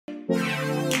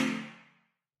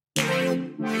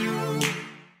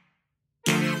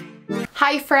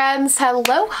Hi friends,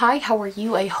 hello, hi, how are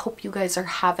you? I hope you guys are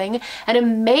having an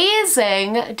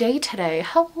amazing day today.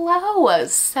 Hello!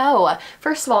 So,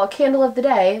 first of all, candle of the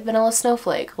day, vanilla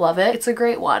snowflake, love it, it's a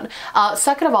great one.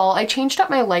 Second of all, I changed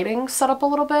up my lighting setup a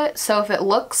little bit, so if it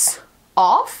looks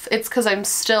off, it's because I'm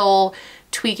still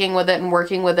tweaking with it and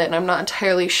working with it, and I'm not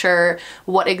entirely sure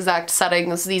what exact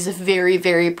settings these very,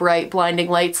 very bright blinding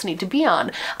lights need to be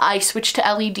on. I switched to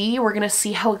LED, we're gonna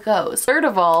see how it goes. Third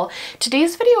of all,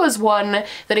 today's video is one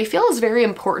that I feel is very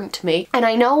important to me, and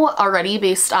I know already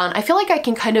based on, I feel like I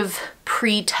can kind of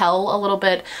pre-tell a little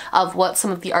bit of what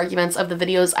some of the arguments of the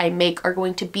videos I make are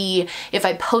going to be if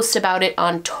I post about it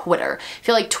on Twitter. I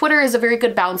feel like Twitter is a very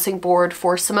good bouncing board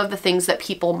for some of the things that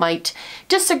people might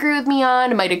disagree with me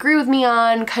on, might agree with me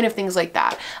on, kind of things like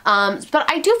that.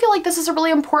 But I do feel like this is a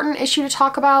really important issue to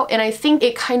talk about, and I think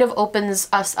it kind of opens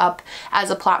us up as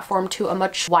a platform to a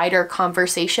much wider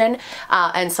conversation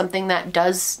and something that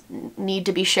does need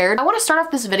to be shared. I want to start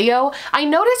off this video. I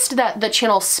noticed that the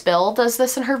channel Spill does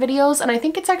this in her videos, and I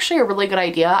think it's actually a really good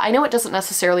idea. I know it doesn't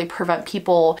necessarily prevent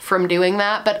people from doing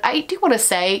that, but I do want to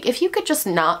say, if you could just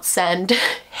not send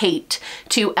hate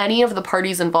to any of the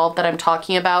parties involved that I'm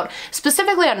talking about,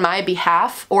 specifically on my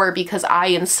behalf, or because I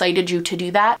incited you to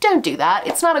do that, don't do that.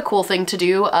 It's not a cool thing to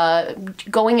do.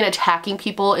 Going and attacking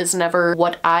people is never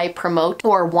what I promote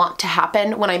or want to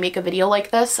happen when I make a video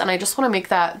like this, and I just want to make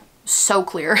that so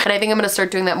clear. And I think I'm gonna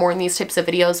start doing that more in these types of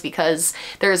videos, because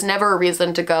there's never a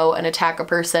reason to go and attack a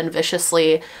person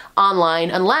viciously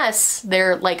online unless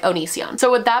they're like Onision.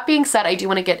 So with that being said, I do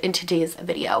want to get into today's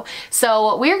video.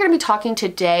 So we are going to be talking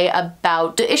today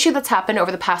about the issue that's happened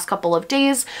over the past couple of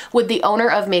days with the owner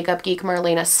of Makeup Geek,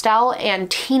 Marlena Stell,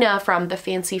 and Tina from The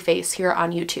Fancy Face here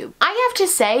on YouTube. I have to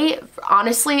say,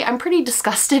 honestly, I'm pretty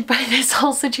disgusted by this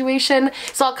whole situation.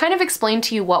 So I'll kind of explain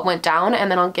to you what went down,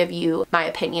 and then I'll give you my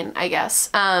opinion, I guess.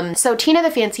 So Tina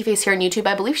the Fancy Face here on YouTube,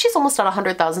 I believe she's almost at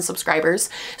 100,000 subscribers.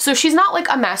 So she's not like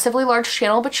a massively large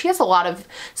channel, but she has a lot of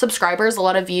subscribers, a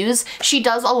lot of views. She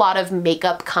does a lot of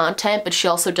makeup content, but she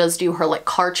also does do her like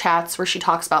car chats where she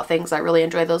talks about things. I really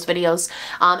enjoy those videos.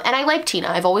 And I like Tina.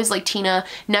 I've always liked Tina,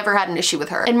 never had an issue with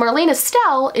her. And Marlena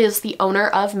Stell is the owner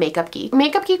of Makeup Geek.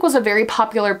 Makeup Geek was a very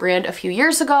popular brand a few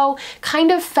years ago,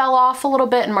 kind of fell off a little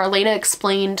bit, and Marlena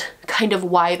explained kind of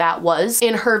why that was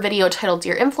in her video titled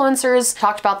Dear Influencers,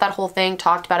 talked about that whole thing,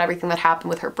 talked about everything that happened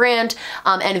with her brand.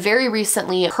 And very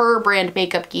recently, her brand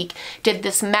Makeup Geek did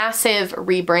this massive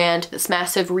rebrand, this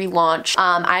massive relaunch.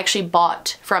 I actually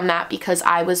bought from that because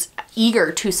I was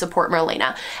eager to support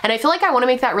Marlena. And I feel like I want to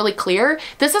make that really clear.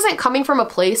 This isn't coming from a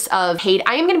place of hate.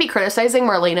 I am going to be criticizing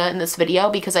Marlena in this video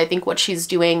because I think what she's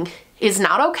doing is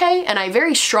not okay, and I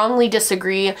very strongly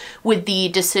disagree with the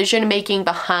decision making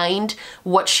behind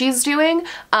what she's doing.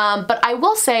 But I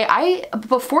will say,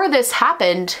 before this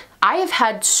happened, I have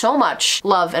had so much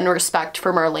love and respect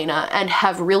for Marlena, and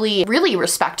have really, really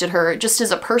respected her just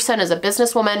as a person, as a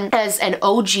businesswoman, as an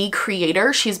OG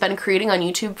creator. She's been creating on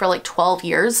YouTube for like 12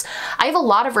 years. I have a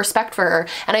lot of respect for her,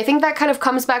 and I think that kind of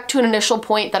comes back to an initial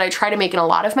point that I try to make in a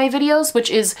lot of my videos, which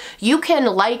is you can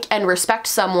like and respect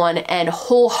someone and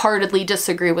wholeheartedly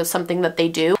disagree with something that they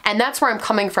do. And that's where I'm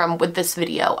coming from with this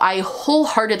video. I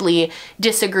wholeheartedly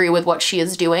disagree with what she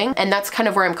is doing, and that's kind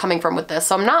of where I'm coming from with this.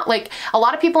 So I'm not like, a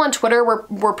lot of people on Twitter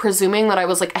were presuming that I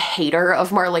was like a hater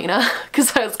of Marlena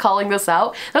because I was calling this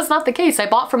out. That's not the case. I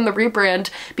bought from the rebrand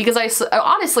because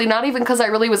honestly, not even because I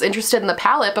really was interested in the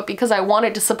palette, but because I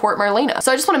wanted to support Marlena.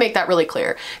 So I just want to make that really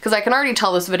clear, because I can already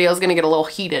tell this video is going to get a little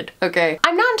heated, okay?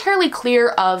 I'm not entirely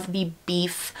clear of the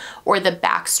beef or the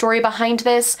backstory behind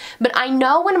this, but I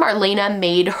know when Marlena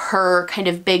made her kind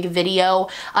of big video,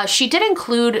 she did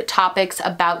include topics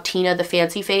about Tina the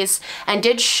Fancy Face, and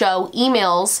did show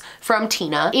emails from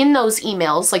Tina. In those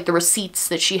emails, like the receipts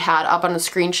that she had up on a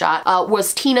screenshot,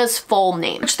 was Tina's full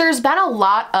name, which there's been a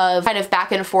lot of kind of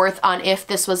back and forth on if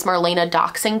this was Marlena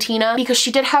doxing Tina, because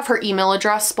she did have her email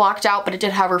address blocked out, but it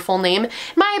did have her full name. In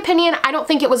my opinion, I don't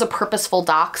think it was a purposeful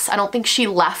dox. I don't think she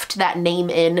left that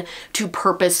name in to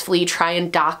purposefully try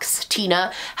and dox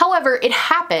Tina. However, it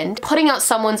happened. Putting out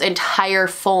someone's entire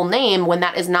full name when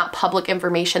that is not public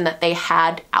information that they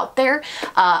had out there,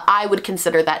 I would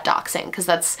consider that doxing, because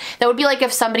that would be like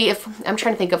if somebody, if I'm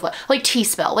trying to think of like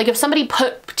T-Spill, like if somebody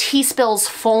put T-Spill's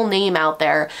full name out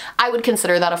there, I would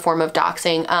consider that a form of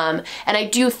doxing. And I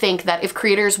do think that if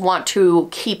creators want to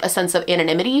keep a sense of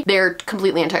anonymity, they're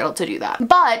completely entitled to do that.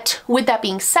 But with that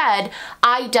being said,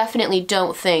 I definitely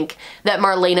don't think that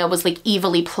Marlena was like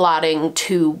evilly plotting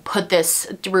to put this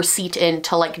receipt in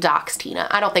to like dox Tina.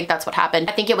 I don't think that's what happened.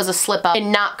 I think it was a slip up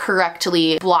and not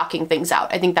correctly blocking things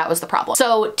out. I think that was the problem.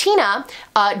 So Tina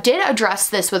did address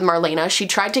this with Marlena. She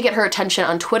tried tried to get her attention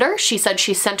on Twitter. She said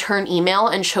she sent her an email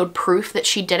and showed proof that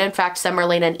she did in fact send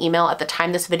Marlena an email at the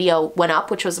time this video went up,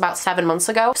 which was about 7 months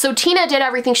ago. So Tina did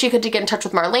everything she could to get in touch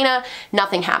with Marlena.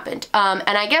 Nothing happened. And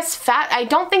I guess I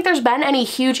don't think there's been any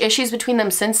huge issues between them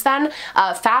since then.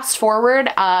 Fast forward,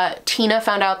 Tina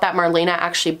found out that Marlena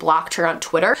actually blocked her on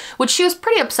Twitter, which she was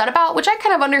pretty upset about, which I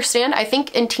kind of understand. I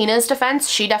think in Tina's defense,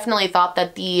 she definitely thought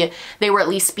that they were at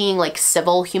least being like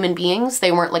civil human beings.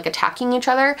 They weren't like attacking each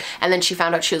other. And then she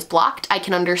found out she was blocked. I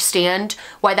can understand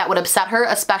why that would upset her,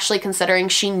 especially considering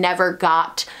she never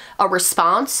got a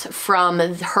response from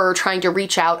her trying to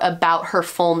reach out about her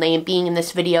full name being in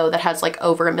this video that has like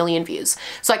over 1 million views.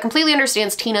 So I completely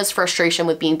understand Tina's frustration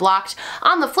with being blocked.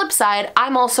 On the flip side,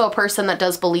 I'm also a person that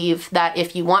does believe that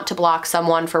if you want to block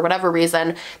someone for whatever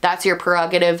reason, that's your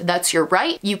prerogative, that's your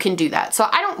right, you can do that. So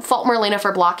I don't fault Marlena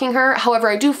for blocking her. However,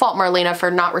 I do fault Marlena for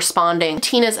not responding to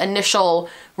Tina's initial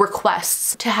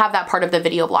requests to have that part of the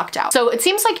video blocked out. So it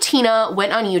seems like Tina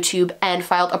went on YouTube and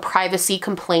filed a privacy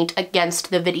complaint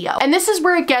against the video. And this is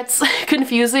where it gets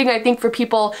confusing, I think, for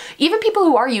people, even people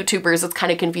who are YouTubers, it's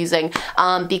kind of confusing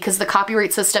because the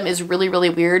copyright system is really, really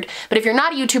weird. But if you're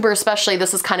not a YouTuber especially,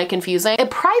 this is kind of confusing. A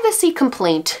privacy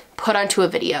complaint put onto a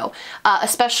video,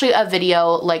 especially a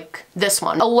video like this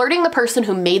one, alerting the person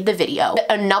who made the video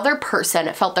that another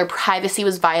person felt their privacy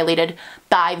was violated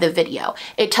by the video.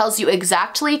 It tells you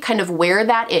exactly kind of where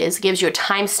that is, gives you a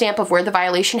timestamp of where the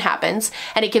violation happens,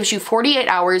 and it gives you 48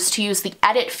 hours to use the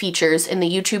edit features in the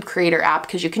YouTube Creator app,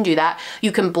 because you can do that.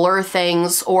 You can blur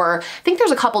things, or I think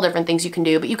there's a couple different things you can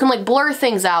do, but you can like blur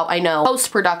things out, I know,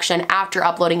 post-production after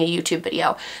uploading a YouTube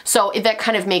video. So that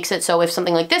kind of makes it so if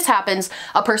something like this happens,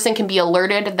 a person can be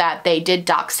alerted that they did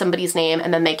dox somebody's name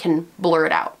and then they can blur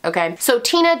it out, okay? So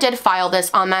Tina did file this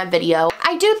on that video.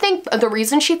 I do think the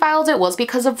reason she filed it was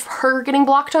because of her getting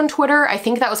blocked on Twitter. I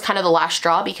think that was kind of the last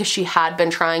straw because she had been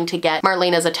trying to get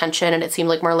Marlena's attention and it seemed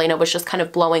like Marlena was just kind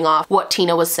of blowing off what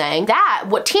Tina was saying.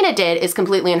 What Tina did is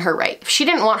completely in her right. If she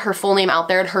didn't want her full name out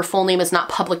there and her full name is not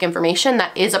public information,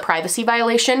 that is a privacy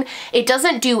violation. It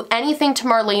doesn't do anything to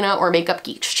Marlena or Makeup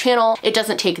Geek's channel. It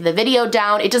doesn't take the video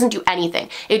down. It doesn't do anything.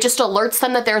 It just alerts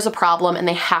them that there's a problem and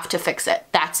they have to fix it.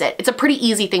 That's it. It's a pretty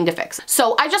easy thing to fix.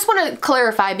 So I just want to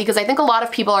clarify because I think a lot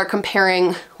of people are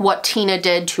comparing what Tina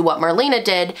did to what Marlena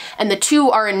did, and the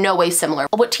two are in no way similar.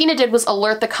 What Tina did was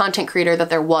alert the content creator that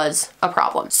there was a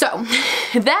problem. So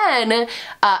then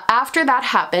after that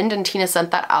happened and Tina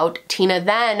sent that out, Tina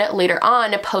then later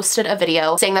on posted a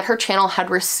video saying that her channel had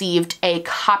received a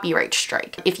copyright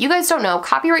strike. If you guys don't know,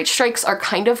 copyright strikes are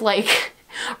kind of like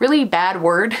really bad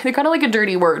word. They're kind of like a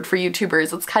dirty word for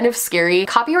YouTubers. It's kind of scary.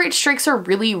 Copyright strikes are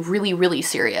really, really, really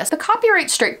serious. The copyright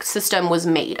strike system was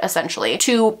made essentially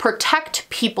to protect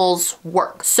people's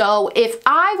work. So if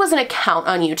I was an account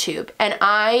on YouTube and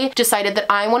I decided that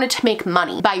I wanted to make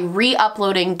money by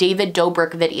re-uploading David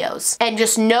Dobrik videos and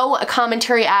just no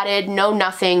commentary added, no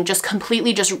nothing, just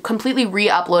completely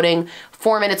re-uploading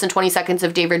 4 minutes and 20 seconds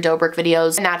of David Dobrik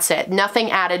videos, and that's it.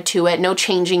 Nothing added to it, no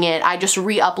changing it. I just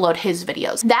re-upload his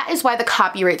videos. That is why the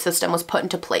copyright system was put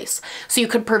into place. So you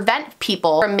could prevent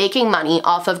people from making money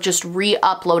off of just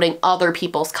re-uploading other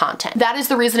people's content. That is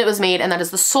the reason it was made, and that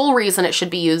is the sole reason it should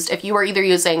be used if you are either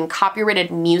using copyrighted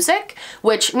music,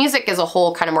 which music is a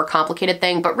whole kind of more complicated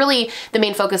thing, but really the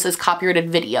main focus is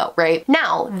copyrighted video, right?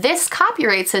 Now, this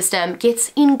copyright system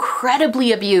gets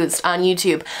incredibly abused on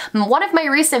YouTube. One of my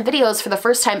recent videos for the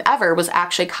first time ever was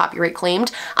actually copyright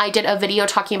claimed. I did a video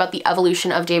talking about the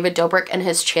evolution of David Dobrik and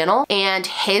his channel, and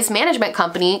his management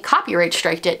company copyright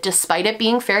striked it despite it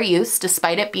being fair use,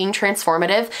 despite it being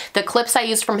transformative. The clips I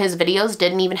used from his videos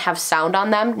didn't even have sound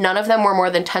on them. None of them were more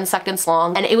than 10 seconds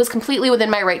long, and it was completely within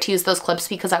my right to use those clips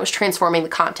because I was transforming the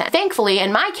content. Thankfully,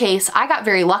 in my case, I got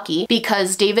very lucky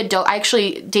because David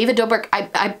Dobrik,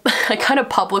 I kind of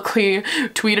publicly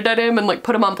tweeted at him and like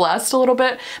put him on blast a little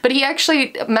bit, but he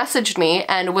actually messaged me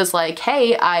and was like,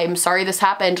 hey, I'm sorry this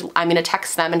happened. I'm gonna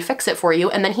text them and fix it for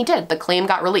you. And then he did. The claim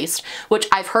got released, which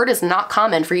I've heard is not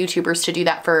common for YouTubers to do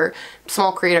that for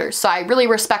small creators. So I really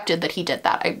respected that he did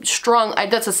that.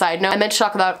 That's a side note. I meant to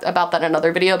talk about that in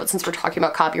another video, but since we're talking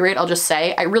about copyright, I'll just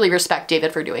say I really respect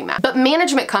David for doing that. But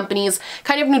management companies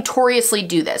kind of notoriously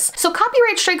do this. So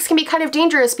copyright strikes can be kind of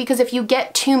dangerous because if you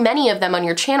get too many of them on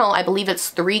your channel, I believe it's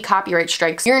 3 copyright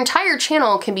strikes, your entire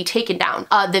channel can be taken down.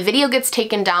 The video gets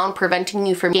taken down, preventing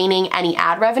you from gaining any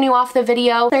ad revenue off the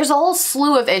video. There's a whole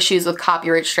slew of issues with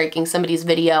copyright striking somebody's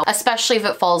video, especially if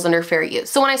it falls under fair use.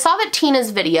 So when I saw that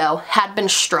Tina's video had been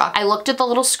struck, I looked at the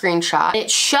little screenshot. It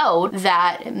showed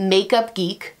that Makeup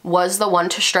Geek was the one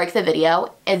to strike the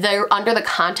video, They're under the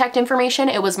contact information,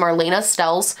 it was Marlena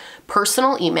Stell's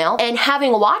personal email. And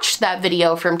having watched that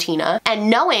video from Tina and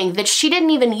knowing that she didn't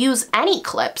even use any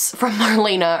clips from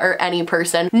Marlena or any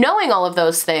person, knowing all of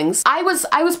those things, I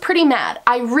was pretty mad.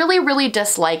 I really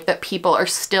dislike that people are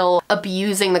still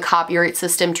abusing the copyright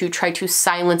system to try to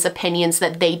silence opinions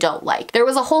that they don't like. There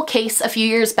was a whole case a few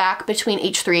years back between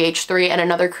H3H3 and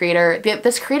another creator.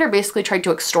 This creator basically tried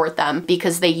to extort them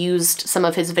because they used some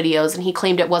of his videos and he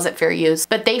claimed it wasn't fair use.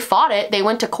 But they fought it, they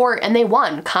went to court and they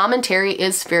won. Commentary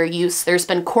is fair use. There's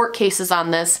been court cases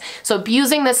on this. So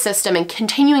abusing this system and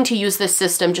continuing to use this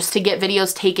system just to get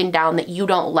videos taken down that you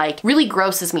don't like really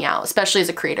grosses me out, especially as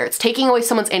a creator. It's taking away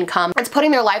someone's income. It's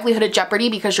putting their livelihood at jeopardy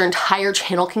because your entire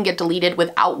channel can get deleted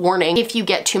without warning if you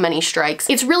get too many strikes.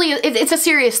 It's really, it's a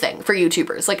serious thing for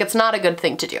YouTubers. Like, it's not a good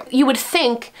thing to do. You would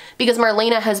think, because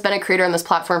Marlena has been a creator on this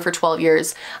platform for 12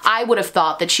 years, I would have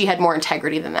thought that she had more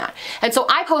integrity than that. And so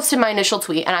I posted my initial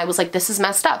tweet and I was like, this is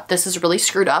messed up. This is really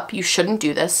screwed up. You shouldn't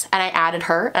do this. And I added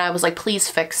her and I was like, please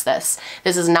fix this.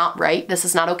 This is not right. This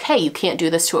is not okay. You can't do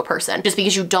this to a person just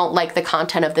because you don't like the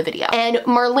content of the video. And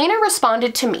Marlena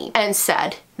responded to me and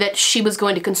said that she was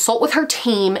going to consult with her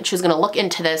team, she was gonna look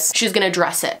into this, she was gonna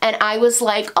address it. And I was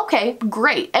like, okay,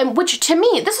 great. And which to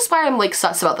me, this is why I'm like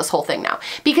sus about this whole thing now.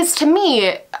 Because to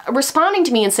me, responding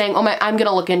to me and saying, oh I'm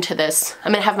gonna look into this,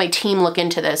 I'm gonna have my team look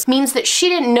into this, means that she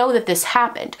didn't know that this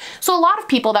happened. So a lot of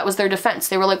people, that was their defense.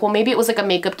 They were like, well, maybe it was like a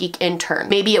Makeup Geek intern.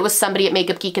 Maybe it was somebody at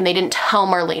Makeup Geek and they didn't tell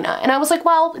Marlena. And I was like,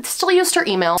 well, it still used her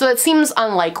email. So that seems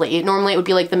unlikely. Normally it would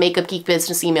be like the Makeup Geek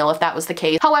business email if that was the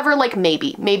case. However, like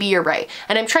maybe you're right.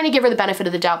 And I'm trying to give her the benefit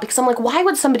of the doubt because I'm like, why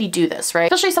would somebody do this,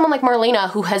 right? Especially someone like Marlena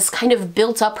who has kind of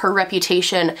built up her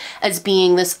reputation as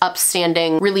being this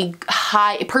upstanding, really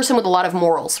high person with a lot of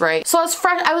morals, right? So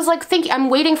I was like thinking, I'm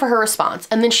waiting for her response.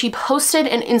 And then she posted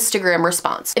an Instagram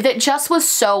response that just was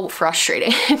so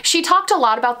frustrating. She talked a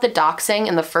lot about the doxing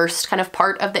in the first kind of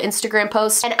part of the Instagram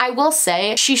post. And I will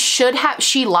say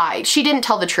she lied. She didn't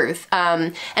tell the truth.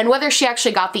 And whether she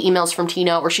actually got the emails from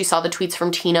Tina or she saw the tweets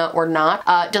from Tina or not,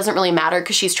 doesn't really matter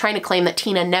because she's trying to claim that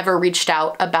Tina never reached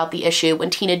out about the issue. When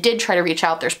Tina did try to reach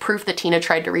out, there's proof that Tina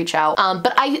tried to reach out.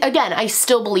 But I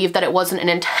still believe that it wasn't an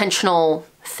intentional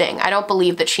thing. I don't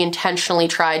believe that she intentionally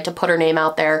tried to put her name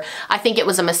out there. I think it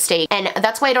was a mistake. And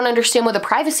that's why I don't understand why the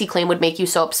privacy claim would make you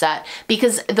so upset,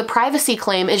 because the privacy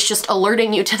claim is just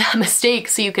alerting you to that mistake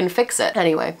so you can fix it.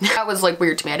 Anyway, that was like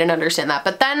weird to me. I didn't understand that.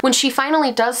 But then when she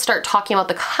finally does start talking about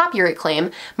the copyright claim,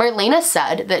 Marlena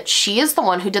said that she is the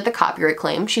one who did the copyright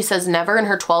claim. She says never in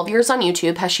her 12 years on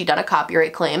YouTube has she done a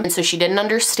copyright claim. And so she didn't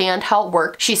understand how it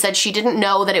worked. She said she didn't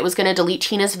know that it was going to delete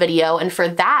Tina's video. And for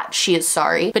that, she is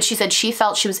sorry. But she said she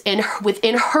felt she was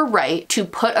within her right to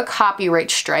put a copyright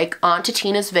strike onto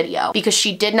Tina's video because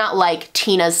she did not like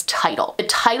Tina's title. The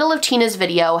title of Tina's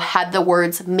video had the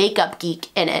words Makeup Geek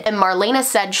in it, and Marlena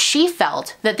said she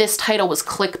felt that this title was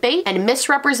clickbait and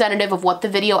misrepresentative of what the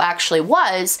video actually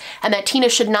was, and that Tina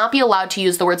should not be allowed to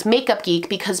use the words Makeup Geek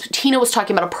because Tina was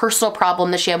talking about a personal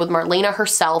problem that she had with Marlena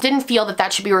herself. Didn't feel that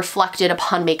that should be reflected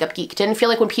upon Makeup Geek. Didn't feel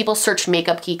like when people search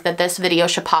Makeup Geek that this video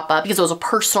should pop up because it was a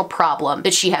personal problem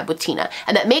that she had with Tina,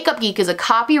 and that Makeup Geek is a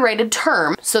copyrighted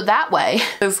term, so that way,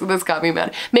 this got me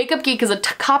mad. Makeup Geek is a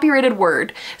copyrighted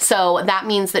word, so that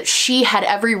means that she had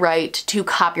every right to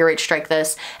copyright strike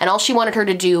this, and all she wanted her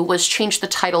to do was change the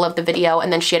title of the video,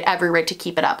 and then she had every right to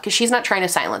keep it up, because she's not trying to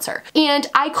silence her. And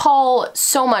I call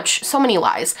so many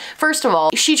lies. First of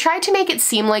all, she tried to make it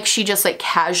seem like she just like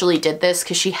casually did this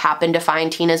because she happened to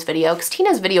find Tina's video, because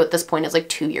Tina's video at this point is like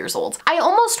 2 years old. I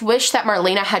almost wish that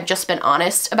Marlena had just been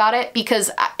honest about it,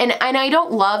 because, and I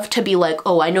don't love to be like,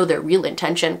 oh, I know their real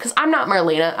intention, because I'm not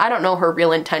Marlena. I don't know her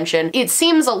real intention. It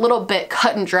seems a little bit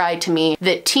cut and dry to me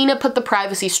that Tina put the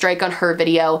privacy strike on her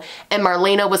video and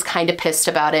Marlena was kind of pissed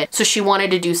about it, so she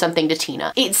wanted to do something to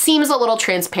Tina. It seems a little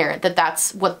transparent that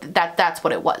that's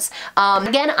what it was.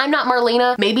 Again, I'm not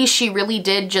Marlena. Maybe she really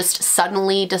did just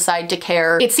suddenly decide to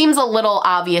care. It seems a little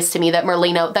obvious to me that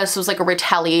this was like a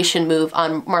retaliation move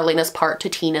on Marlena's part to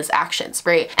Tina's actions,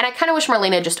 right? And I kind of wish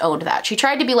Marlena just owned that. She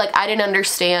tried to be like, I didn't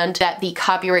understand that the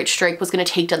copyright strike was going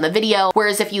to take down the video,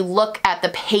 whereas if you look at the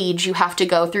page you have to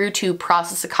go through to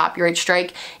process a copyright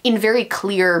strike in very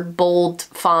clear, bold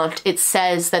font, it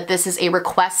says that this is a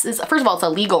request. First of all, it's a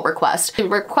legal request. A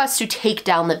request to take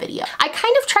down the video. I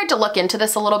kind of tried to look into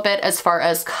this a little bit as far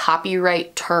as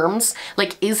copyright terms.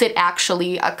 Like, is it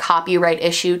actually a copyright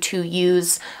issue to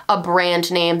use a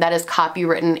brand name that is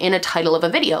copywritten in a title of a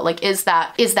video? Like, is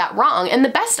that wrong? And the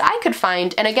best I could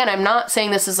find, and again, I'm not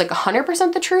saying this is like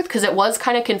 100% the truth because it was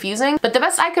kind of confusing, but the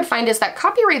best I could find is that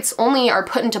copyrights only are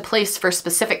put into place for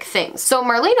specific things. So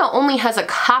Marlena only has a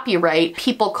copyright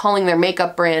people calling their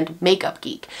makeup brand Makeup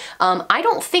Geek. I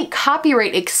don't think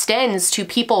copyright extends to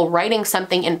people writing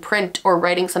something in print or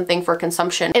writing something for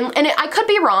consumption. And I could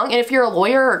be wrong, and if you're a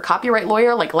lawyer or copyright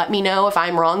lawyer, like, let me know if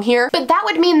I'm wrong here. But that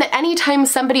would mean that anytime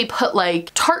somebody put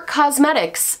like Tarte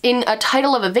Cosmetics in a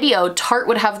title of a video, Tarte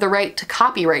would have the right to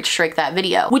copyright strike that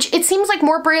video, which it seems like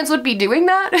more brands would be doing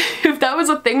that if that was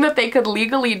a thing that they could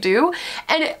legally do.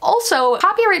 And also,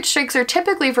 copyright strikes are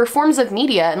typically for forms of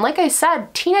media, and like I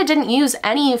said, Tina didn't use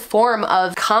any form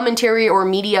of commentary or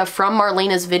media from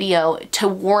Marlena's video to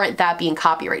warrant that being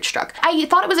copyright struck. I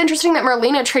thought it was interesting that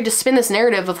Marlena tried to spin this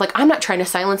narrative of like, I'm not trying to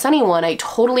silence anyone. I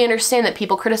totally understand that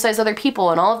people criticize other people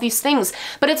and all of these things,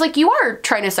 but it's like, you are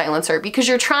trying to silence her because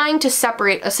you're trying to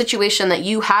separate a situation that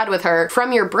you had with her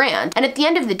from your brand. And at the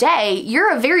end of the day,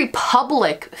 you're a very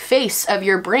public face of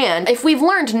your brand. If we've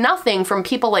learned nothing from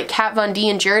people like Kat Von D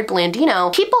and Jared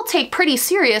Blandino, people take pretty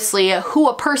seriously who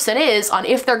a person is on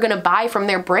if they're gonna buy from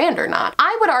their brand or not.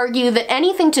 I would argue that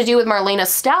anything to do with Marlena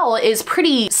Stell is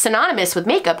pretty synonymous with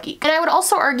Makeup Geek. And I would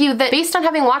also argue that based on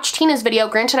having watched Tina's video,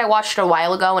 granted I watched it a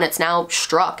while ago and it's now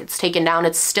struck, it's taken down,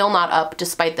 it's still not up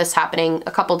despite this happening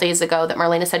a couple days ago that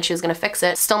Marlena said she was gonna fix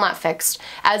it. Still not fixed.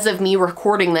 As of me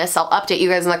recording this, I'll update you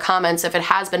guys in the comments if it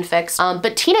has been fixed.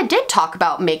 But Tina did talk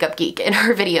about Makeup Geek in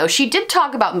her video. She did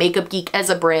talk about Makeup Geek as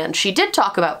a brand. She did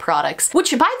talk about products,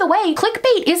 which by the way,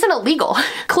 clickbait isn't illegal.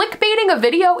 Clickbaiting a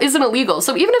video isn't illegal.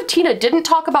 So even if Tina didn't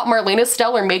talk about Marlena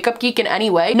Stell or Makeup Geek in any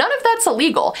way, none of that's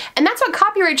illegal. And that's what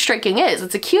copyright striking is.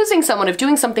 It's accusing someone of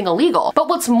doing something illegal. But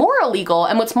what's more illegal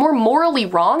and what's more morally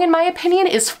wrong, in my opinion,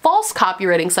 is false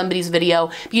copywriting somebody's video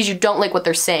because you don't like what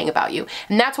they're saying about you.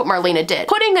 And that's what Marlena did.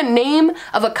 Putting a name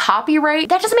of a copyright,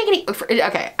 that doesn't make any,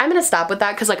 okay, I'm gonna stop with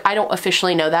that because like I don't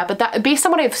officially know that, but that based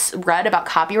on what I've read about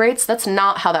copyrights, that's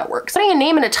not how that works. Putting a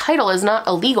name in a title is not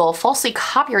illegal. Falsely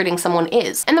copywriting someone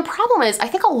is. And the problem is, I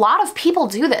think a lot of people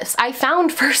do this. I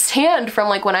found firsthand from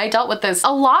like when I dealt with this,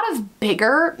 a lot of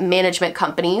bigger management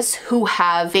companies who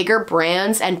have bigger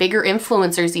brands and bigger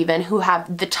influencers even who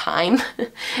have the time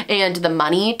and the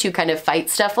money to kind of fight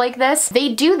stuff like this,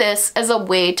 they do this as a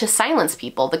way to silence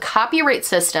people. The copyright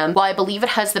system, while I believe it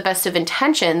has the best of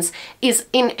intentions, is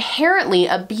inherently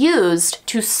abused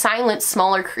to silence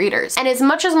smaller creators. And as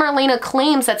much as Marlena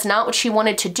claims that's not what she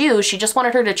wanted to do, she just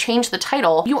wanted her to change the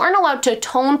title, you aren't allowed to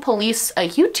tone police a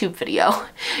YouTube video.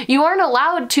 You aren't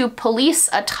allowed to police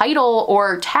a title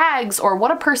or tags or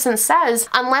what a person says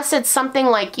unless it's something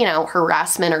like, you know,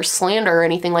 harassment or slander or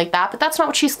anything like that, but that's not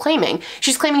what she's claiming.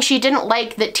 She's claiming she didn't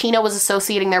like that Tina was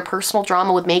associating their personal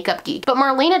drama with Makeup Geek, but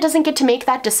Marlena doesn't get to make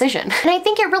that decision. And I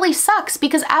think it really sucks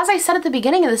because as I said at the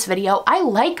beginning of this video, I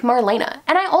like Marlena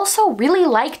and I also really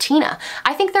like Tina.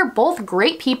 I think they're both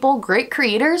great people, great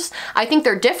creators. I think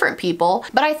they're different people,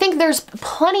 but I think there's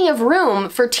plenty of room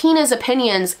for Tina's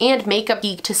opinions and Makeup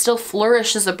Geek to still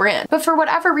flourish as a brand. But for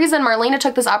whatever reason, Marlena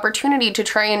took this opportunity to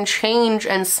try and change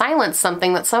and silence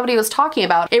something that somebody was talking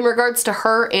about in regards to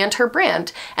her and her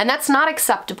brand. And that's not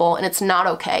acceptable and it's not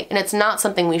okay. And it's not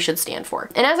something we should stand for.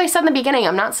 And as I said in the beginning,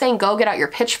 I'm not saying go get out your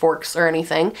pitchforks or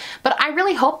anything, but I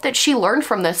really hope that she learned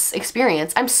from this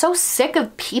experience. I'm so sick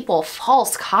of people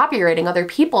false copywriting other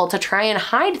people to try and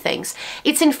hide things.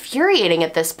 It's infuriating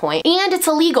at this point, and it's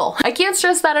illegal. I can't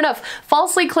stress that enough.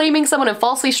 Falsely claiming someone and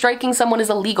falsely striking someone is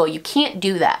illegal. You can't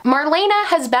do that. Marlena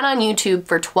has been on YouTube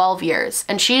for 12 years,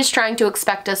 and she is trying to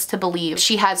expect us to believe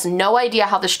she has no idea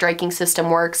how the striking system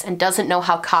works and doesn't know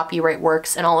how copyright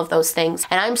works and all of those things.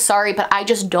 And I'm sorry, but I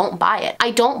just don't buy it.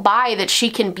 I don't buy that she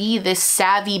can be this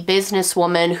savvy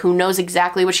businesswoman who knows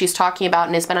exactly what she's talking about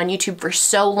and has been on YouTube for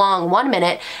so long one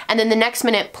minute, and then the next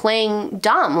minute playing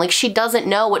dumb, like she doesn't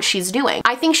know what she's doing.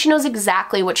 I think she knows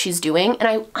exactly what she's doing,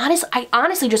 and I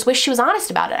honestly just wish she was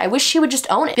honest about it. I wish she would just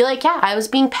own it. Be like, yeah, I was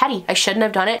being petty. I shouldn't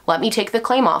have done it. Let me take the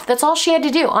claim off. That's all she had to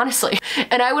do, honestly.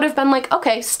 And I would have been like,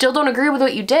 okay, still don't agree with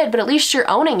what you did, but at least you're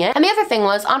owning it. And the other thing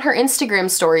was, on her Instagram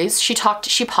stories, she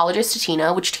apologized to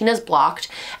Tina, which Tina's blocked.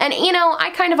 And you know, I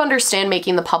kind of understand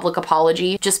making the public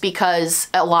apology just because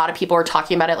a lot of people are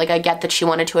talking about it. Like, I get that she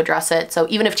wanted to address it. So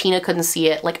even if Tina couldn't see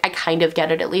it, like, I kind of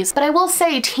get it at least. But I will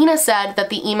say, Tina said that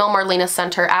the email Marlena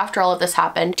sent her after all of this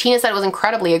happened, Tina said it was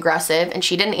incredibly aggressive and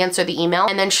she didn't answer the email.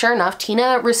 And then sure enough,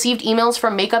 Tina received emails from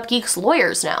from Makeup Geek's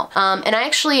lawyers now. And I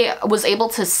actually was able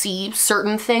to see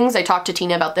certain things. I talked to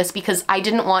Tina about this because I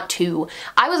didn't want to,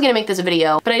 I was gonna make this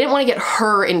video, but I didn't want to get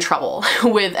her in trouble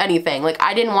with anything. Like,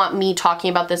 I didn't want me talking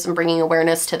about this and bringing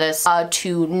awareness to this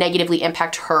to negatively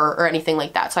impact her or anything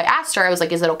like that. So I asked her, I was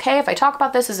like, is it okay if I talk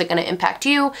about this? Is it gonna impact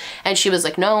you? And she was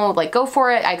like, no, like, go for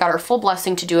it. I got her full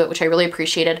blessing to do it, which I really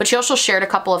appreciated. But she also shared a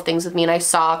couple of things with me, and I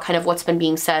saw kind of what's been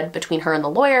being said between her and the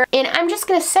lawyer. And I'm just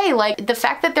gonna say, like, the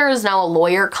fact that there is now a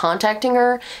lawyer contacting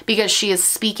her because she is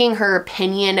speaking her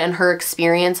opinion and her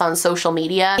experience on social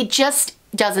media, it just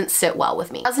doesn't sit well with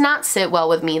me. It does not sit well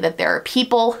with me that there are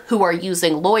people who are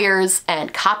using lawyers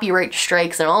and copyright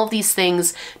strikes and all of these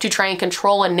things to try and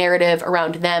control a narrative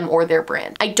around them or their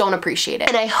brand. I don't appreciate it.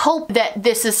 And I hope that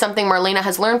this is something Marlena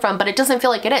has learned from, but it doesn't feel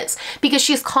like it is, because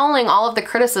she's calling all of the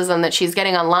criticism that she's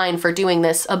getting online for doing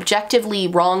this objectively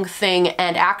wrong thing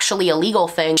and actually illegal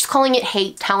thing. She's calling it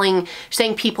hate,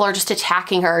 saying people are just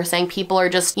attacking her, saying people are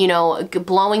just, you know,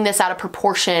 blowing this out of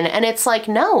proportion. And it's like,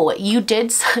 no, you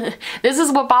did, this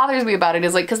is what bothers me about it,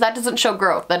 is like, because that doesn't show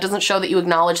growth. That doesn't show that you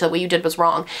acknowledge that what you did was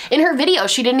wrong. In her video,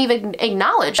 she didn't even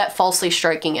acknowledge that falsely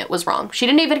striking it was wrong. She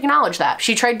didn't even acknowledge that.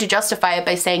 She tried to justify it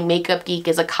by saying Makeup Geek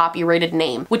is a copyrighted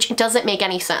name, which doesn't make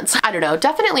any sense. I don't know,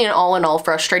 definitely an all in all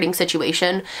frustrating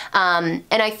situation. And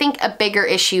I think a bigger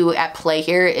issue at play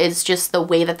here is just the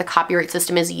way that the copyright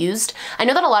system is used. I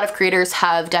know that a lot of creators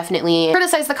have definitely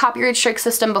criticized the copyright strike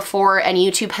system before, and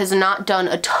YouTube has not done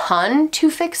a ton to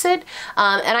fix it.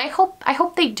 And I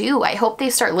hope they do. I hope they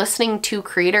start listening to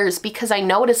creators, because I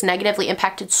know it has negatively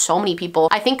impacted so many people.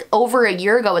 I think over a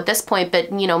year ago at this point,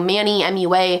 but you know, Manny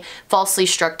MUA falsely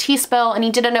struck T-Spell, and he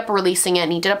did end up releasing it,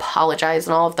 and he did apologize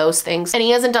and all of those things. And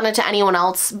he hasn't done it to anyone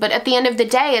else. But at the end of the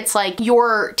day, it's like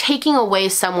you're taking away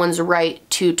someone's right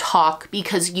to talk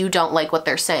because you don't like what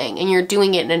they're saying, and you're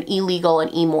doing it in an illegal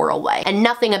and immoral way. And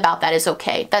nothing about that is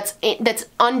okay. That's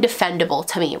undefendable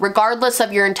to me. Regardless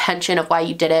of your intention of why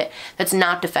you did it, that's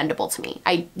not defendable to me.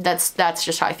 That's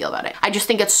just how I feel about it. I just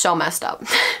think it's so messed up.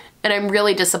 And I'm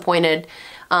really disappointed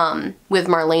with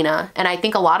Marlena, and I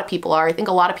think a lot of people are. I think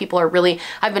a lot of people are really,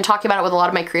 I've been talking about it with a lot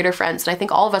of my creator friends, and I think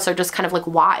all of us are just kind of like,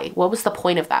 why? What was the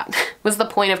point of that? What's the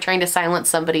point of trying to silence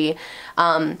somebody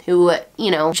who,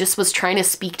 you know, just was trying to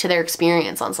speak to their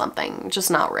experience on something?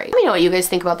 Just not right. Let me know what you guys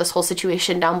think about this whole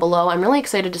situation down below. I'm really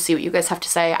excited to see what you guys have to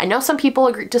say. I know some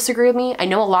people disagree with me. I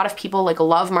know a lot of people like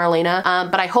love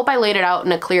Marlena, but I hope I laid it out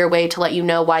in a clear way to let you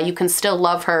know why you can still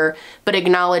love her, but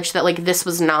acknowledge that like this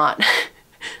was not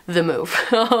the move.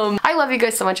 I love you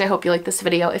guys so much. I hope you liked this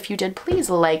video. If you did, please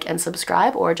like and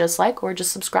subscribe, or just like, or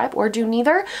just subscribe, or do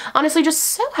neither. Honestly, just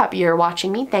so happy you're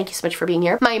watching me. Thank you so much for being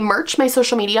here. My merch, my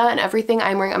social media, and everything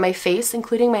I'm wearing on my face,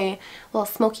 including my little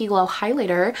Smokey Glow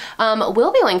highlighter,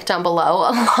 will be linked down below,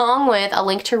 along with a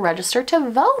link to register to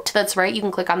vote. That's right, you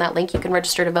can click on that link, you can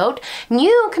register to vote.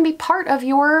 You can be part of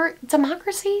your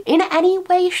democracy in any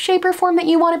way, shape, or form that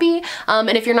you want to be.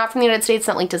 And if you're not from the United States,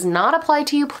 that link does not apply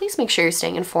to you. Please make sure you're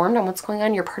staying informed on what's going on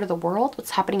in your part of the world,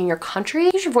 what's happening in your country.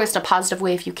 Use your voice in a positive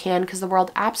way if you can, because the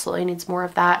world absolutely needs more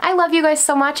of that. I love you guys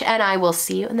so much, and I will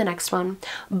see you in the next one.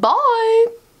 Bye!